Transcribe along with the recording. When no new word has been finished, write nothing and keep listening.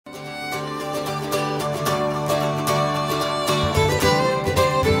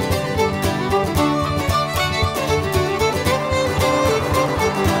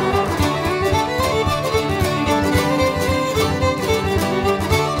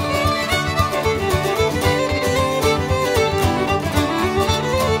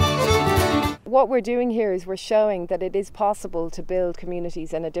what we're doing here is we're showing that it is possible to build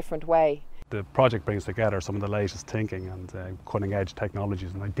communities in a different way. The project brings together some of the latest thinking and cutting edge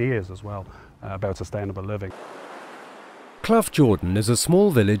technologies and ideas as well about sustainable living. Clough Jordan is a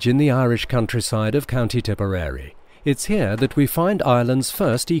small village in the Irish countryside of County Tipperary. It's here that we find Ireland's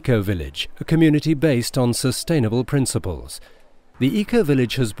first eco-village, a community based on sustainable principles. The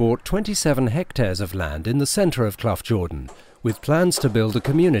Ecovillage has bought 27 hectares of land in the centre of Clough Jordan, with plans to build a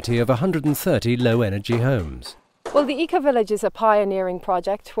community of 130 low-energy homes. Well, the Ecovillage is a pioneering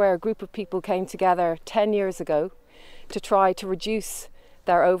project where a group of people came together 10 years ago to try to reduce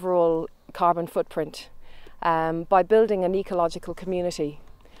their overall carbon footprint by building an ecological community,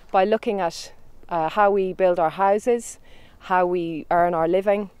 by looking at how we build our houses, how we earn our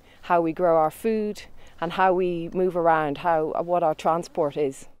living, how we grow our food, and how we move around, what our transport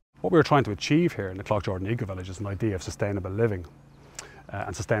is. What we're trying to achieve here in the Clough Jordan Ecovillage is an idea of sustainable living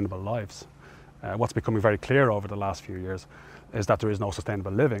and sustainable lives. What's becoming very clear over the last few years is that there is no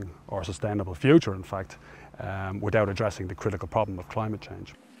sustainable living, or sustainable future in fact, without addressing the critical problem of climate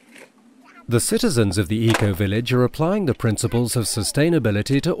change. The citizens of the Ecovillage are applying the principles of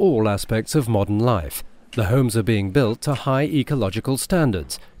sustainability to all aspects of modern life. The homes are being built to high ecological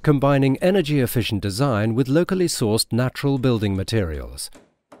standards, combining energy-efficient design with locally sourced natural building materials.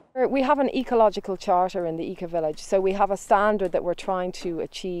 We have an ecological charter in the Ecovillage, so we have a standard that we're trying to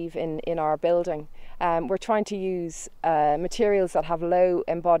achieve in our building. We're trying to use materials that have low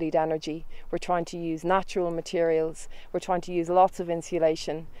embodied energy. We're trying to use natural materials. We're trying to use lots of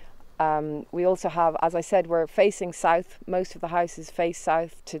insulation. We also have, as I said, we're facing south. Most of the houses face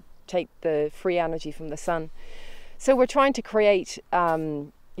south to take the free energy from the sun. So we're trying to create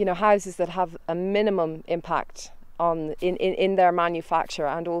houses that have a minimum impact in their manufacture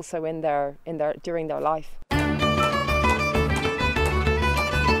and also during their life.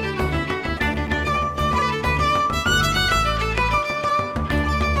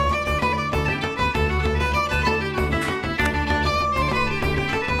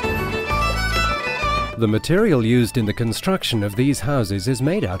 The material used in the construction of these houses is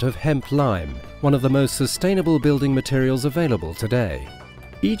made out of hemp lime, one of the most sustainable building materials available today.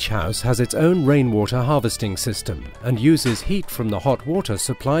 Each house has its own rainwater harvesting system and uses heat from the hot water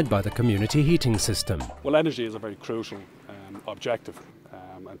supplied by the community heating system. Well, energy is a very crucial objective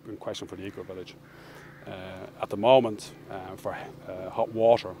and question for the Ecovillage. At the moment, for hot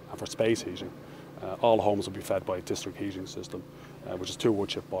water and for space heating, all homes will be fed by a district heating system, which is 2 wood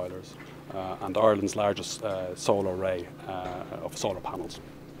chip boilers and Ireland's largest solar array of solar panels.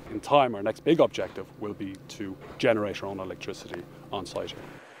 In time, our next big objective will be to generate our own electricity on site here.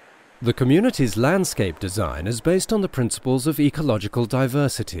 The community's landscape design is based on the principles of ecological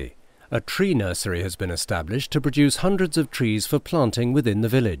diversity. A tree nursery has been established to produce hundreds of trees for planting within the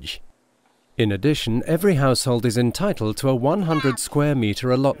village. In addition, every household is entitled to a 100 square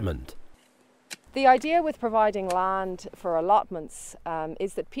metre allotment. The idea with providing land for allotments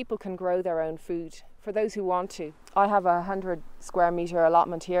is that people can grow their own food for those who want to. I have a 100 square metre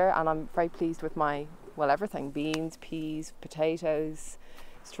allotment here and I'm very pleased with everything, beans, peas, potatoes,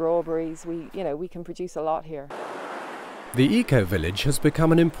 strawberries. We can produce a lot here. The Ecovillage has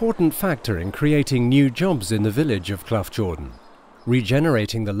become an important factor in creating new jobs in the village of Clough Jordan.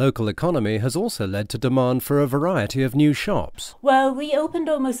 Regenerating the local economy has also led to demand for a variety of new shops. Well, we opened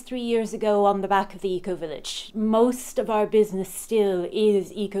almost 3 years ago on the back of the Ecovillage. Most of our business still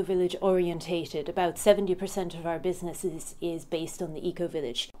is Ecovillage orientated. About 70% of our business is based on the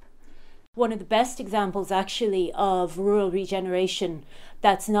Ecovillage. One of the best examples actually of rural regeneration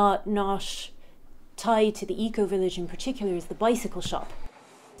that's not tied to the Ecovillage in particular is the bicycle shop.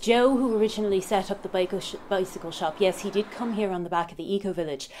 Joe, who originally set up the bicycle shop, yes, he did come here on the back of the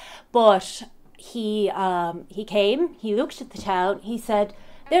Ecovillage, but he came, he looked at the town, he said,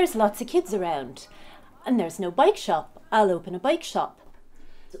 there's lots of kids around and there's no bike shop, I'll open a bike shop.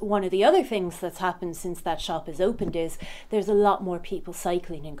 One of the other things that's happened since that shop is opened is there's a lot more people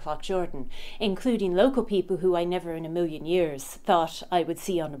cycling in Clough Jordan, including local people who I never in a million years thought I would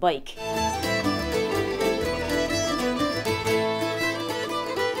see on a bike.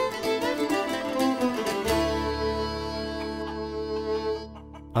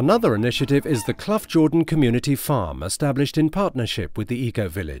 Another initiative is the Clough Jordan Community Farm, established in partnership with the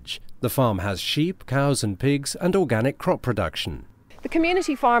Ecovillage. The farm has sheep, cows and pigs and organic crop production. The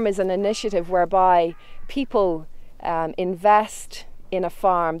community farm is an initiative whereby people invest in a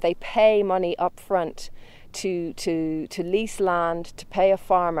farm. They pay money up front to lease land, to pay a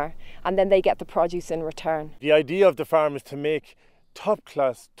farmer, and then they get the produce in return. The idea of the farm is to make top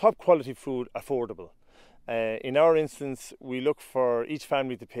quality food affordable. In our instance, we look for each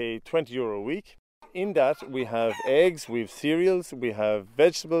family to pay €20 a week. In that, we have eggs, we have cereals, we have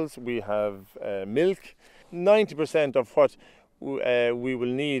vegetables, we have milk. 90% of what we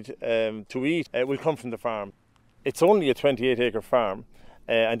will need to eat will come from the farm. It's only a 28-acre farm,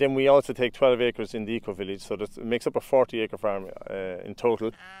 and then we also take 12 acres in the Ecovillage, so that makes up a 40-acre farm in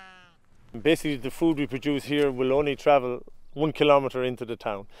total. Basically, the food we produce here will only travel 1 kilometre into the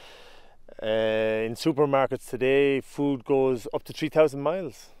town. In supermarkets today, food goes up to 3,000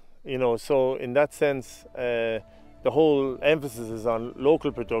 miles. So in that sense, the whole emphasis is on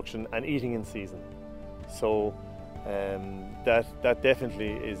local production and eating in season. So that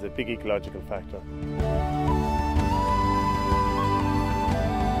definitely is a big ecological factor.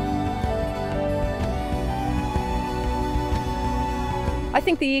 I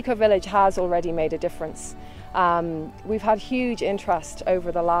think the Ecovillage has already made a difference. We've had huge interest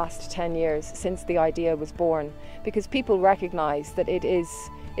over the last 10 years since the idea was born, because people recognise that it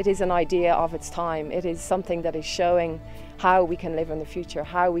is an idea of its time. It is something that is showing how we can live in the future,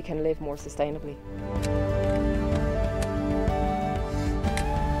 how we can live more sustainably.